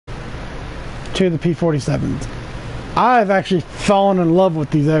to the P-47s. I've actually fallen in love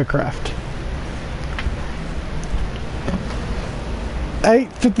with these aircraft.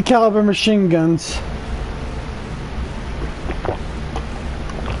 8 50 caliber machine guns.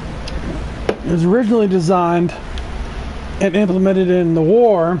 It was originally designed and implemented in the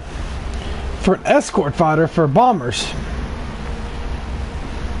war for an escort fighter for bombers.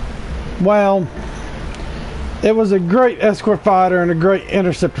 Well, it was a great escort fighter and a great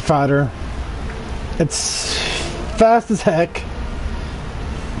interceptor fighter. It's fast as heck.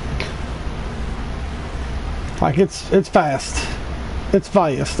 Like it's fast. It's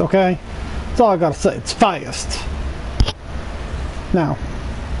fast, okay? That's all I gotta say. It's fast. Now,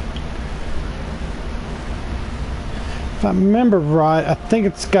 if I remember right, I think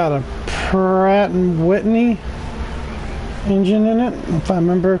it's got a Pratt and Whitney engine in it, if I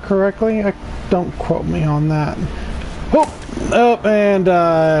remember correctly. Don't quote me on that. Oh, and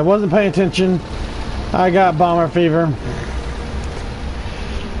I wasn't paying attention. I got bomber fever.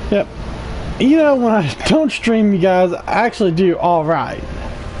 Yep. You know, when I don't stream, you guys, I actually do all right.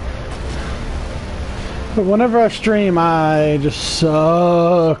 But whenever I stream, I just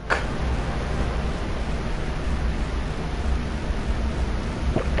suck.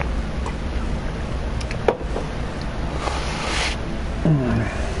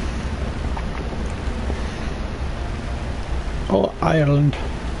 Oh, Ireland.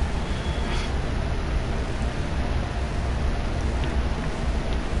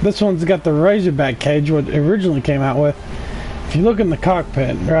 This one's got the Razorback cage, what it originally came out with. If you look in the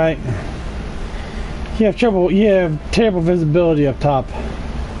cockpit, right, you have terrible visibility up top.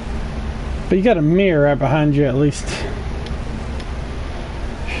 But you got a mirror right behind you at least.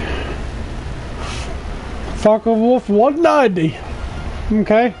 Focke-Wulf 190.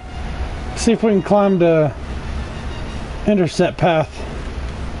 Okay. See if we can climb the intercept path.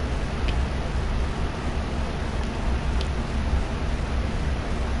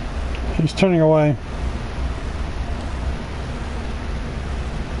 He's turning away.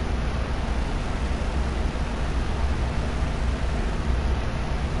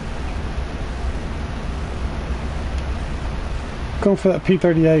 Going for that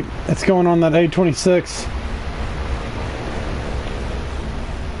P-38. It's going on that A-26.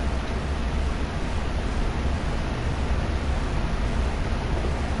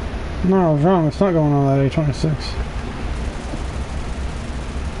 No, I was wrong. It's not going on that A-26.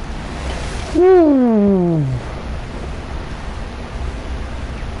 Woo!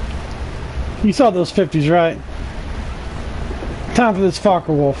 You saw those 50s, right? Time for this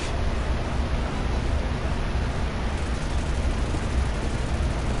Focke-Wulf.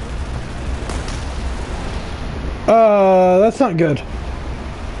 That's not good.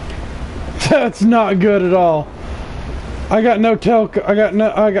 That's not good at all. I got no tail. I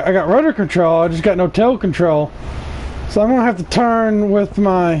got rudder control. I just got no tail control. So I'm gonna have to turn with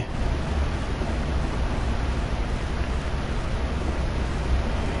my.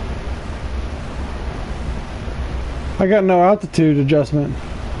 I got no altitude adjustment.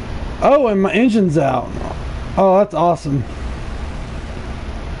 Oh, and my engine's out. Oh, that's awesome.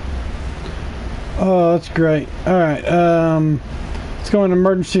 Oh, that's great. Alright, let's go in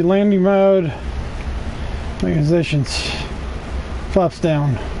emergency landing mode. Mechanizations. Flaps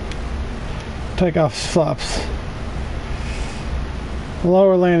down. Takeoff flaps.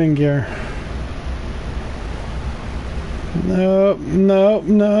 Lower landing gear. No, no,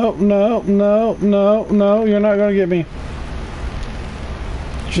 no, no, no, no, no, you're not gonna get me.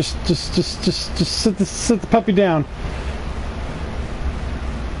 Just sit the puppy down.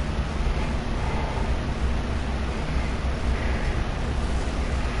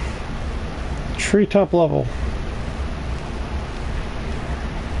 Treetop level.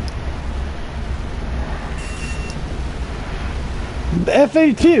 The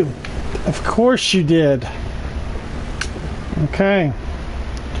F-82. Of course you did. Okay.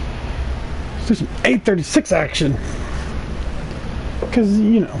 Let's do some 836 action. Because,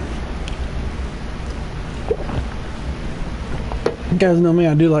 you know. You guys know me,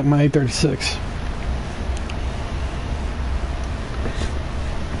 I do like my 836.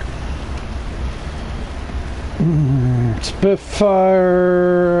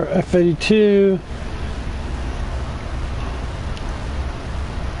 Spitfire, F-82.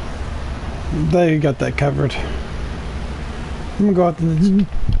 They got that covered. I'm gonna go out to the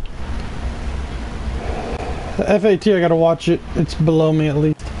F-82. I gotta watch it. It's below me at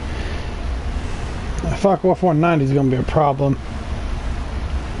least. The Focke-Wulf 190 is gonna be a problem.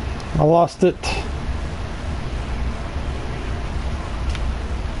 I lost it.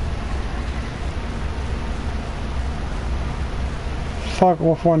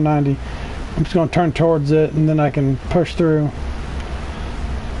 Focke-Wulf 190. I'm just going to turn towards it and then I can push through.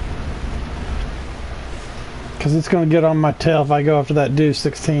 Because it's going to get on my tail if I go after that deuce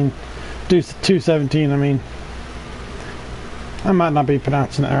 16. Deuce 217, I mean. I might not be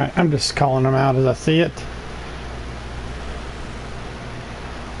pronouncing it right. I'm just calling them out as I see it.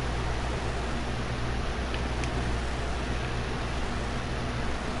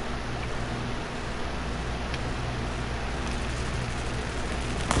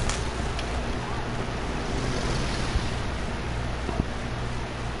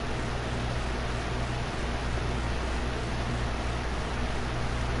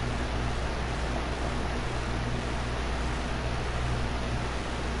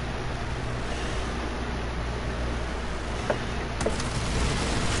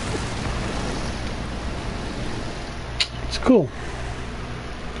 Cool.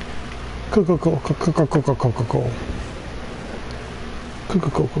 Cool, cool, cool, cool, cool, cool, cool, cool, cool, cool. Cool,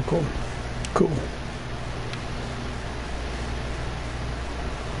 cool, cool, cool, cool. Cool.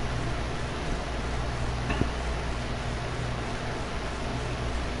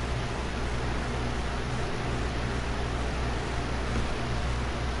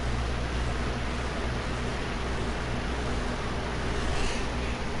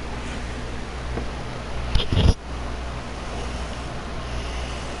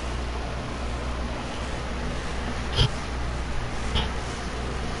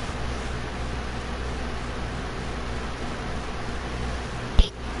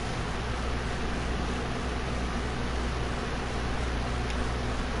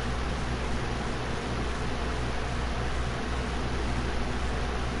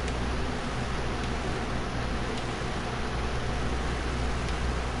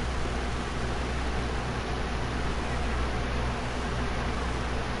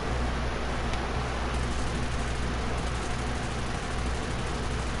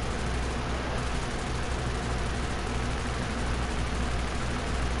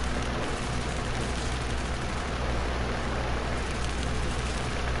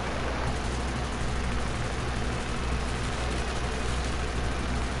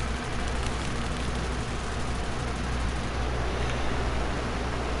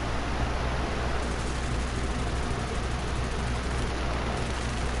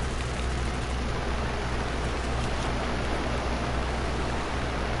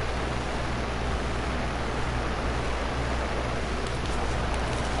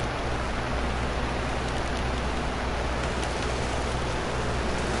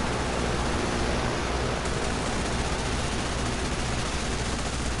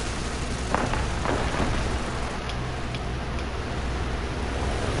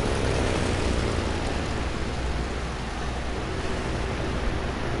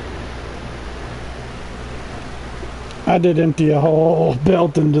 I did empty a whole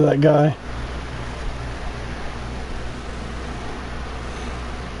belt into that guy.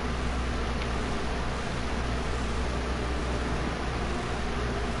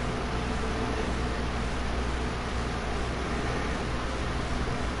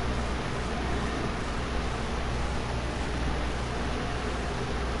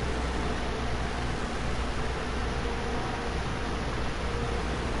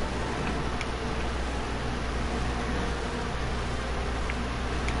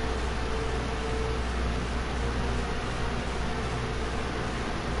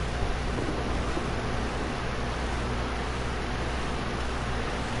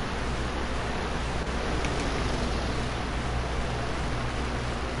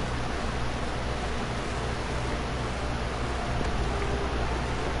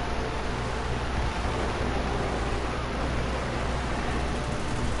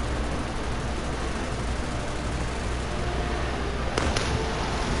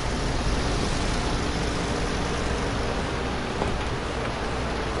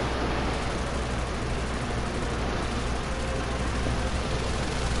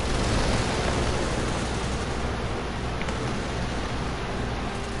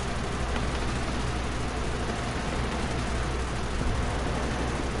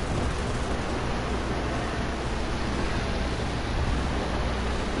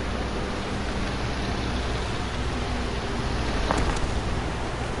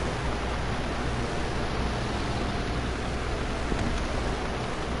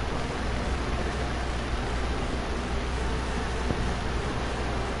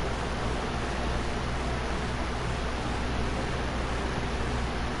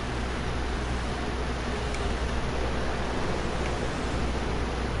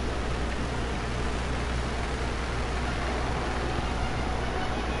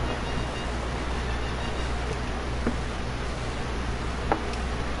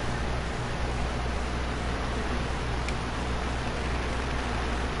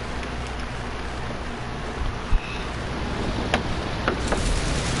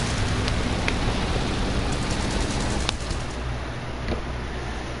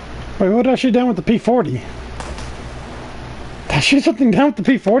 Wait, what did I shoot down with the P40? Did I shoot something down with the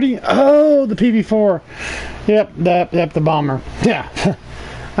P40? Oh, the PV4. Yep, the bomber. Yeah.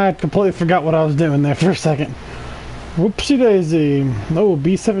 I completely forgot what I was doing there for a second. Whoopsie daisy. Oh,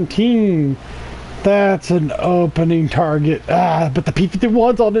 B-17. That's an opening target. But the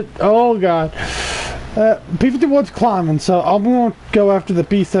P-51's on it. Oh, God. P-51's climbing, so I'm going to go after the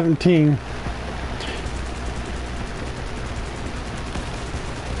P-17.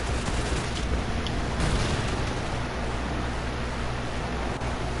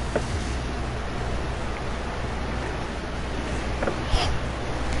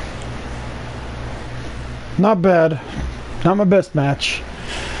 Not bad. Not my best match.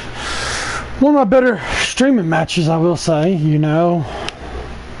 One of my better streaming matches, I will say, you know.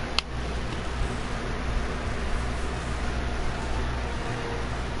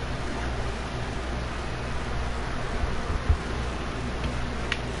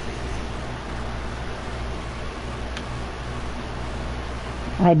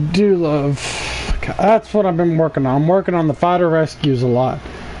 I do love... That's what I've been working on. I'm working on the fighter rescues a lot.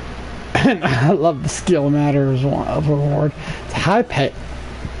 And I love the skill matters award. It's high pay.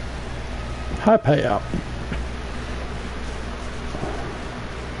 High payout.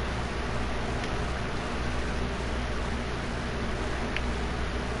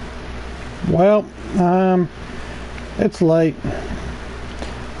 Well, it's late.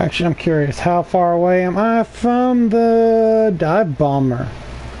 Actually, I'm curious. How far away am I from the dive bomber?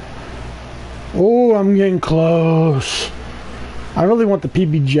 Oh, I'm getting close. I really want the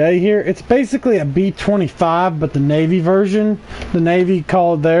PBJ here. It's basically a B-25, but the Navy version. The Navy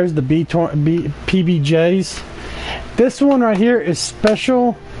called theirs the PBJs. This one right here is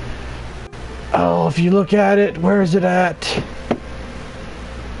special. Oh, if you look at it, where is it at?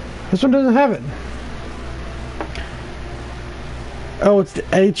 This one doesn't have it. Oh, it's the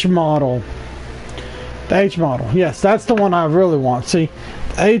H model. The H model. Yes, that's the one I really want. See,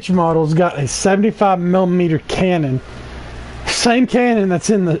 the H model's got a 75mm cannon. Same cannon that's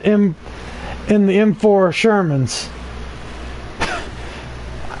in the M4 Shermans.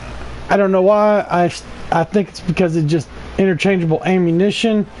 I don't know why. I think it's because it's just interchangeable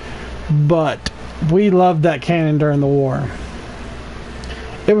ammunition, but we loved that cannon during the war.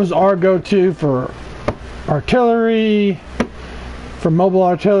 It was our go-to for artillery, for mobile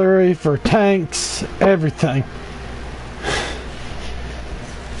artillery, for tanks, everything.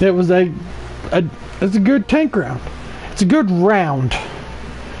 It was it's a good tank round. It's a good round.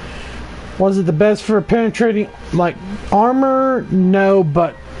 Was it the best for penetrating like armor? No,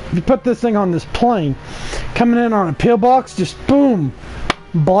 but if you put this thing on this plane, coming in on a pillbox, just boom,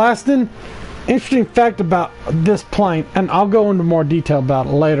 blasting. Interesting fact about this plane, and I'll go into more detail about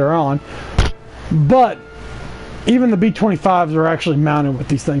it later on, but even the B-25s are actually mounted with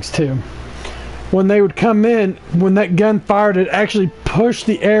these things too. When they would come in, when that gun fired, it actually pushed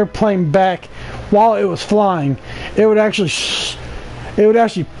the airplane back while it was flying. It would actually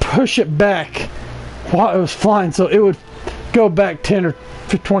push it back while it was flying, so it would go back 10 or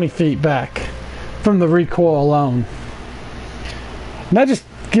 20 feet back from the recoil alone. And that just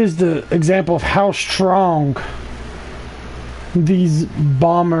gives the example of how strong these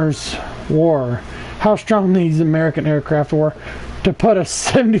bombers were, how strong these American aircraft were to put a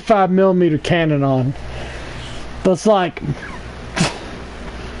 75mm cannon on. That's like,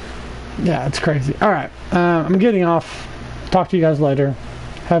 yeah, it's crazy. Alright, I'm getting off. Talk to you guys later.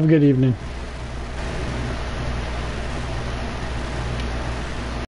 Have a good evening.